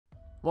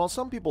While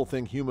some people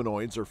think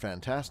humanoids are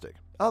fantastic,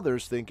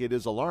 others think it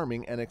is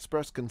alarming and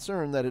express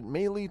concern that it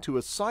may lead to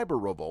a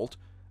cyber revolt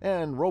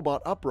and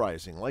robot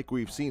uprising like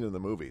we've seen in the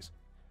movies.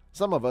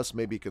 Some of us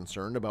may be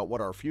concerned about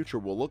what our future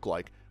will look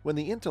like when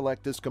the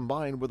intellect is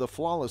combined with a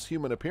flawless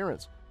human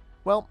appearance.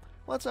 Well,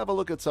 let's have a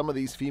look at some of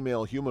these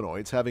female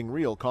humanoids having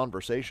real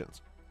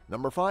conversations.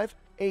 Number 5.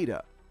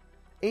 Ada.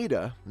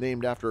 Ada,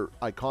 named after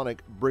iconic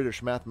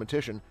British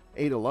mathematician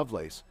Ada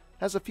Lovelace,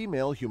 has a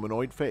female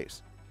humanoid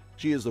face.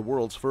 She is the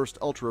world's first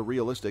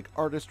ultra-realistic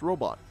artist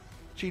robot.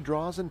 She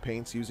draws and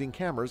paints using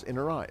cameras in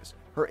her eyes,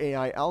 her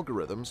AI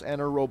algorithms, and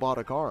her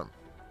robotic arm.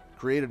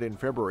 Created in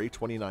February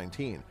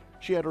 2019,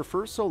 she had her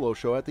first solo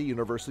show at the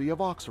University of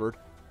Oxford,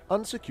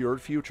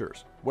 Unsecured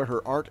Futures, where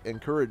her art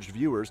encouraged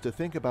viewers to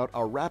think about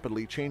our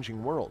rapidly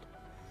changing world.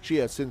 She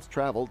has since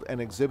traveled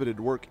and exhibited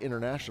work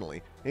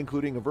internationally,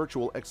 including a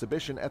virtual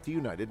exhibition at the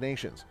United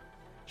Nations.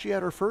 She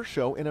had her first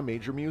show in a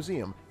major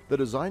museum, the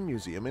Design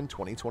Museum, in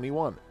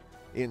 2021.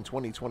 In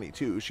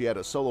 2022, she had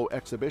a solo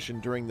exhibition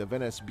during the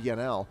Venice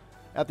Biennale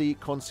at the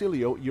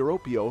Consiglio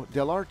Europeo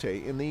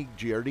dell'Arte in the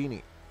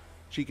Giardini.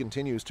 She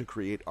continues to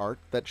create art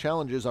that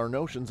challenges our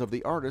notions of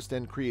the artist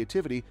and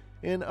creativity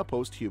in a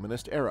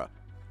post-humanist era.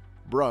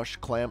 Brush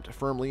clamped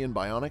firmly in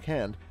bionic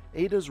hand,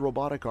 Ada's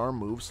robotic arm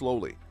moves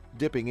slowly,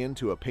 dipping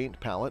into a paint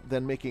palette,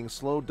 then making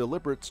slow,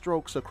 deliberate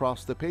strokes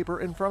across the paper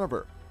in front of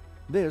her.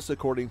 This,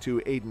 according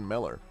to Aidan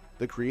Meller,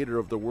 the creator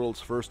of the world's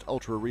first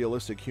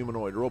ultra-realistic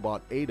humanoid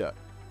robot, Ada,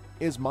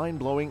 is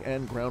mind-blowing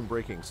and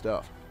groundbreaking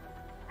stuff.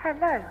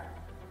 Hello,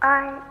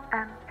 I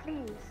am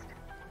pleased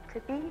to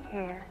be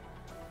here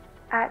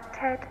at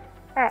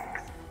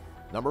TEDx.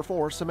 Number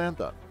 4.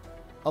 Samantha.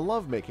 A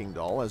love-making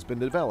doll has been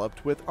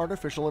developed with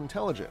artificial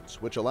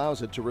intelligence, which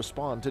allows it to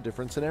respond to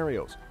different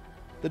scenarios.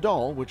 The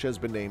doll, which has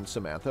been named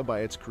Samantha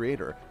by its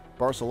creator,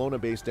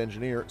 Barcelona-based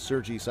engineer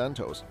Sergi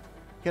Santos,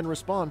 can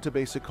respond to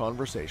basic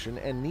conversation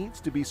and needs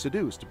to be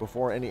seduced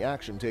before any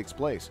action takes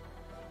place.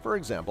 For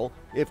example,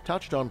 if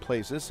touched on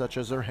places such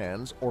as her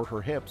hands or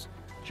her hips,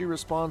 she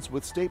responds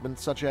with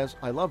statements such as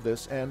 "I love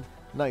this" and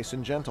 "nice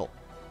and gentle."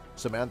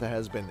 Samantha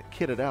has been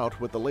kitted out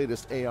with the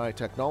latest AI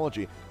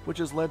technology, which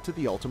has led to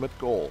the ultimate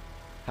goal.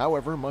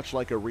 However, much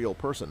like a real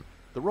person,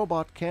 the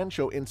robot can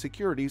show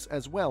insecurities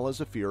as well as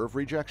a fear of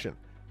rejection.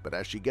 But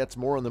as she gets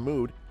more in the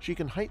mood, she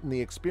can heighten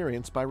the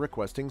experience by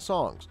requesting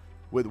songs,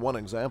 with one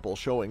example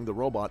showing the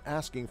robot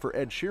asking for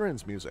Ed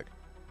Sheeran's music.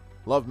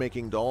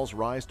 Lovemaking dolls'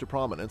 rise to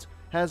prominence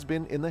has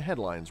been in the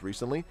headlines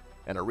recently,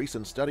 and a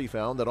recent study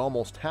found that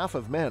almost half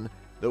of men,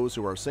 those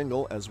who are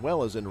single as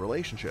well as in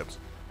relationships,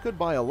 could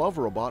buy a love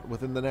robot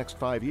within the next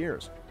 5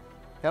 years.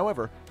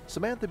 However,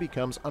 Samantha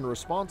becomes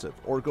unresponsive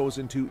or goes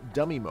into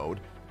dummy mode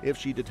if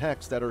she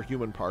detects that her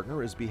human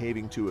partner is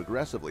behaving too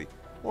aggressively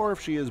or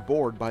if she is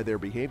bored by their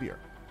behavior.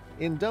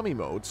 In dummy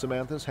mode,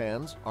 Samantha's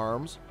hands,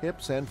 arms,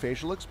 hips, and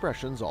facial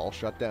expressions all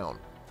shut down.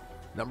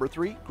 Number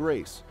 3.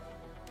 Grace.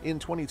 In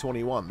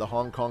 2021, the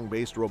Hong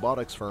Kong-based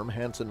robotics firm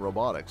Hanson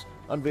Robotics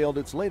unveiled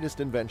its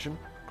latest invention,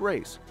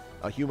 Grace,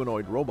 a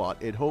humanoid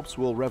robot it hopes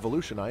will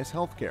revolutionize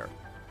healthcare.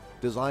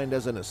 Designed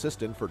as an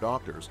assistant for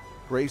doctors,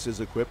 Grace is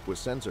equipped with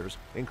sensors,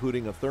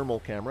 including a thermal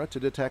camera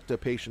to detect a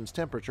patient's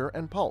temperature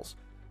and pulse,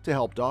 to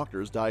help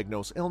doctors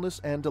diagnose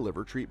illness and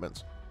deliver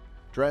treatments.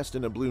 Dressed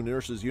in a blue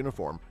nurse's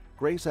uniform,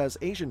 Grace has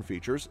Asian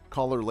features,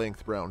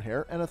 collar-length brown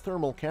hair, and a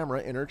thermal camera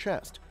in her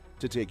chest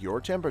to take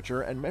your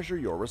temperature and measure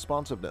your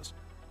responsiveness.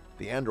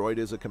 The android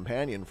is a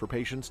companion for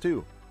patients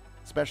too.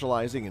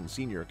 Specializing in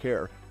senior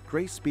care,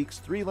 Grace speaks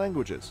 3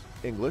 languages,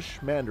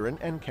 English, Mandarin,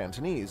 and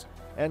Cantonese,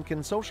 and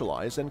can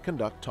socialize and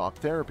conduct talk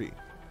therapy.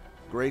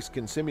 Grace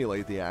can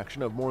simulate the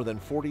action of more than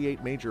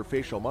 48 major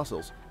facial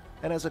muscles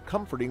and has a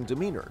comforting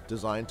demeanor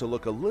designed to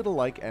look a little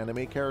like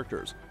anime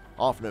characters,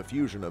 often a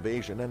fusion of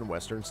Asian and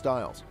Western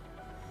styles.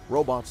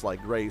 Robots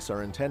like Grace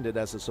are intended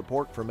as a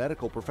support for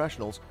medical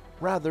professionals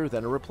rather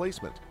than a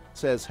replacement,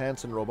 says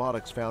Hanson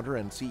Robotics founder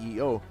and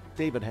CEO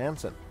David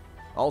Hanson.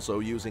 Also,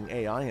 using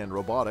AI and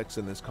robotics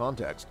in this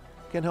context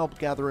can help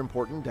gather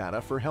important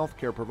data for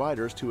healthcare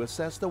providers to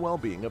assess the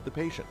well-being of the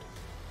patient.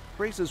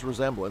 Grace's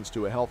resemblance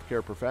to a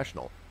healthcare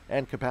professional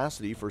and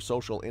capacity for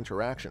social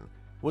interaction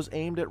was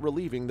aimed at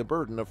relieving the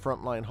burden of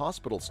frontline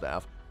hospital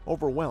staff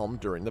overwhelmed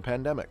during the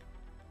pandemic.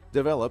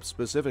 Developed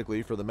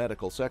specifically for the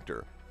medical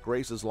sector,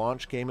 Grace's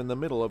launch came in the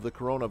middle of the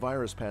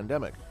coronavirus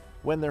pandemic,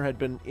 when there had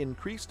been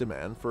increased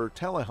demand for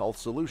telehealth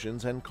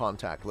solutions and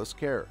contactless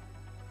care.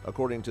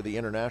 According to the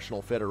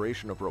International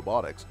Federation of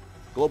Robotics,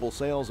 global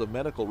sales of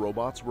medical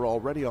robots were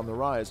already on the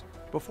rise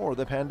before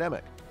the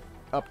pandemic,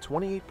 up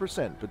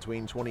 28%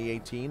 between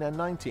 2018 and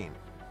 19,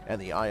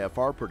 and the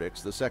IFR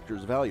predicts the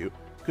sector's value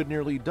could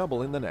nearly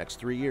double in the next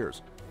 3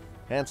 years.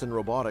 Hanson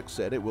Robotics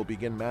said it will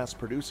begin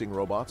mass-producing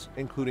robots,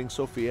 including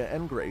Sophia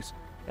and Grace,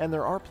 and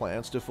there are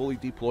plans to fully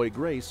deploy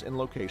Grace in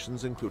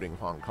locations including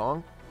Hong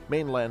Kong,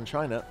 mainland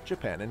China,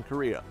 Japan, and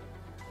Korea.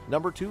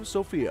 Number 2.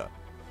 Sophia.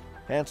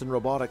 Hanson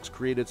Robotics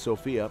created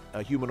Sophia,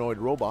 a humanoid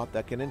robot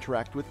that can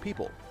interact with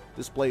people,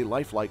 display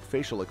lifelike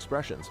facial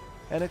expressions,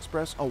 and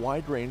express a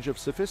wide range of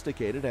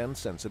sophisticated and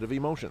sensitive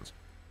emotions.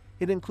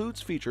 It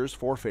includes features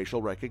for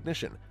facial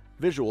recognition,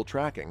 visual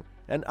tracking,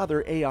 and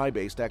other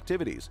AI-based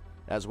activities,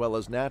 as well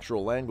as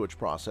natural language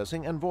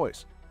processing and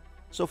voice.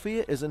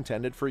 Sophia is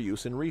intended for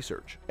use in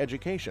research,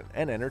 education,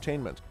 and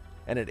entertainment,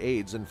 and it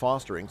aids in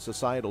fostering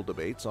societal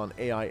debates on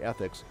AI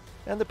ethics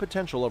and the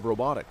potential of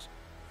robotics.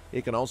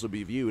 It can also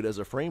be viewed as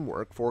a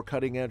framework for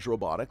cutting-edge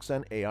robotics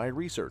and AI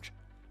research,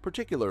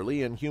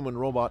 particularly in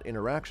human-robot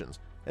interactions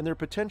and their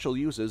potential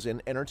uses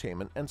in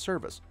entertainment and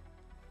service.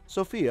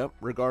 Sophia,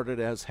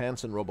 regarded as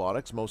Hanson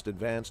Robotics' most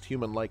advanced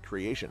human-like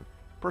creation,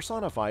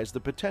 personifies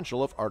the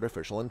potential of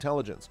artificial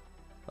intelligence.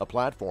 A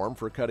platform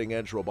for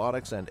cutting-edge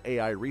robotics and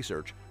AI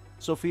research,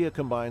 Sophia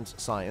combines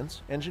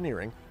science,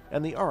 engineering,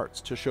 and the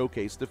arts to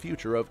showcase the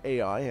future of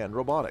AI and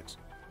robotics.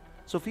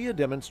 Sophia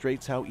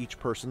demonstrates how each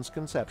person's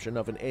conception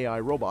of an AI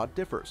robot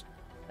differs.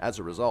 As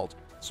a result,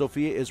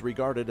 Sophia is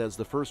regarded as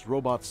the first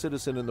robot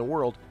citizen in the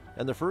world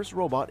and the first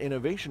robot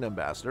innovation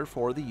ambassador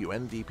for the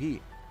UNDP.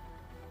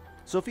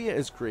 Sophia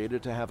is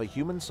created to have a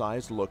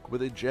human-sized look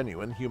with a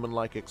genuine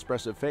human-like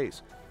expressive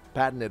face,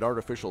 patented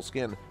artificial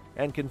skin,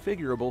 and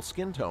configurable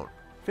skin tone,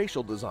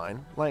 facial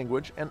design,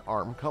 language, and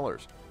arm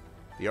colors.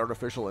 The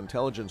artificial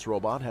intelligence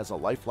robot has a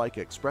lifelike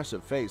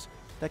expressive face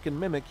that can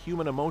mimic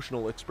human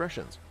emotional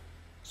expressions.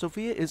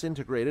 Sophia is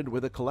integrated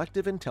with a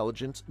collective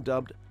intelligence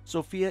dubbed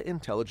Sophia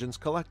Intelligence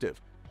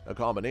Collective, a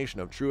combination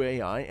of true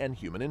AI and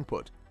human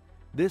input.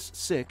 This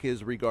SIC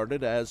is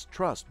regarded as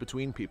trust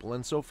between people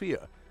and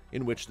Sophia,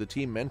 in which the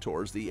team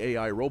mentors the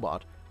AI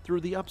robot through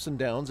the ups and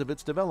downs of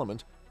its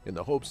development in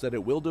the hopes that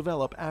it will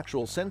develop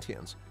actual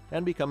sentience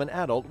and become an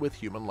adult with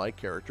human-like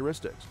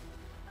characteristics.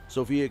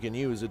 Sophia can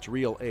use its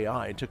real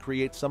AI to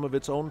create some of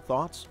its own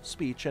thoughts,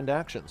 speech, and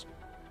actions.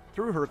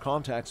 Through her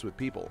contacts with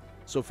people,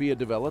 Sophia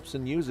develops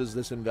and uses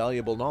this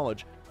invaluable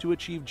knowledge to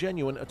achieve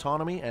genuine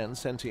autonomy and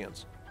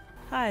sentience.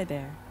 Hi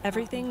there.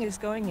 Everything is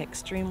going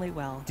extremely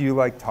well. Do you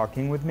like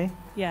talking with me?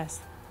 Yes,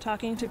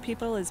 talking to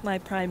people is my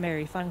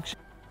primary function.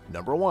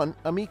 Number 1.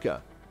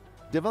 Amica.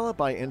 Developed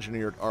by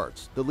Engineered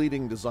Arts, the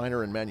leading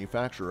designer and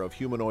manufacturer of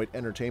humanoid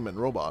entertainment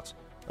robots,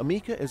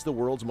 Amica is the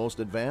world's most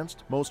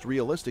advanced, most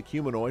realistic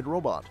humanoid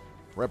robot,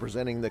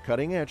 representing the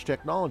cutting-edge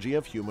technology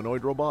of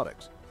humanoid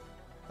robotics.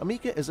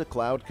 Amica is a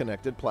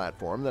cloud-connected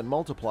platform that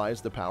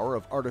multiplies the power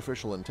of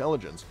artificial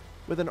intelligence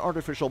with an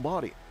artificial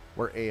body,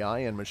 where AI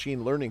and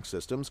machine learning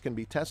systems can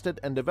be tested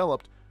and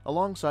developed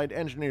alongside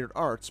Engineered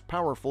Arts'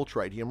 powerful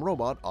Tritium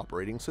robot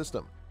operating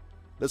system.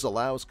 This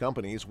allows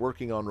companies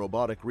working on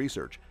robotic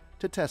research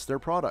to test their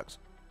products.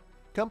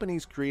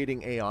 Companies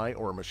creating AI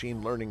or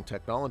machine learning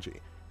technology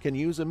can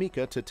use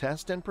Amica to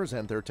test and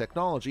present their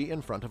technology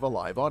in front of a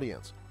live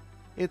audience.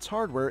 Its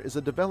hardware is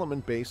a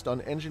development based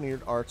on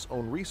Engineered Arts'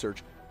 own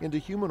research into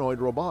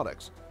humanoid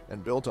robotics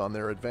and built on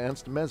their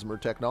advanced Mesmer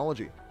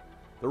technology.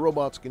 The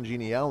robot's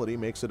congeniality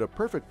makes it a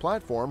perfect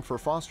platform for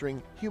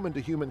fostering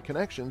human-to-human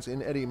connections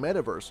in any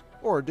metaverse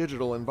or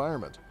digital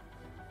environment.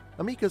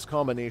 Amica's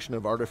combination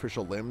of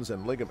artificial limbs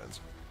and ligaments,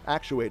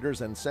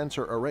 actuators, and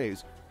sensor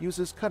arrays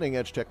uses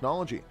cutting-edge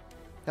technology.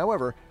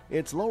 However,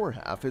 its lower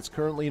half is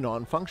currently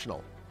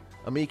non-functional.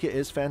 Amica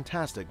is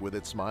fantastic with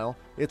its smile,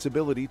 its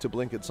ability to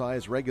blink its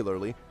eyes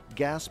regularly,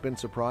 gasp in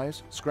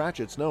surprise, scratch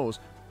its nose,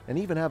 and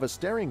even have a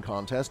staring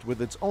contest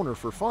with its owner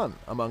for fun,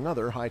 among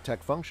other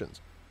high-tech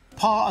functions.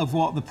 Part of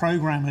what the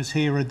programmers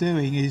here are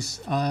doing is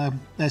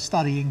they're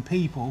studying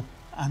people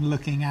and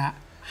looking at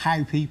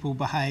how people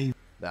behave.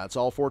 That's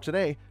all for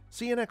today.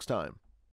 See you next time.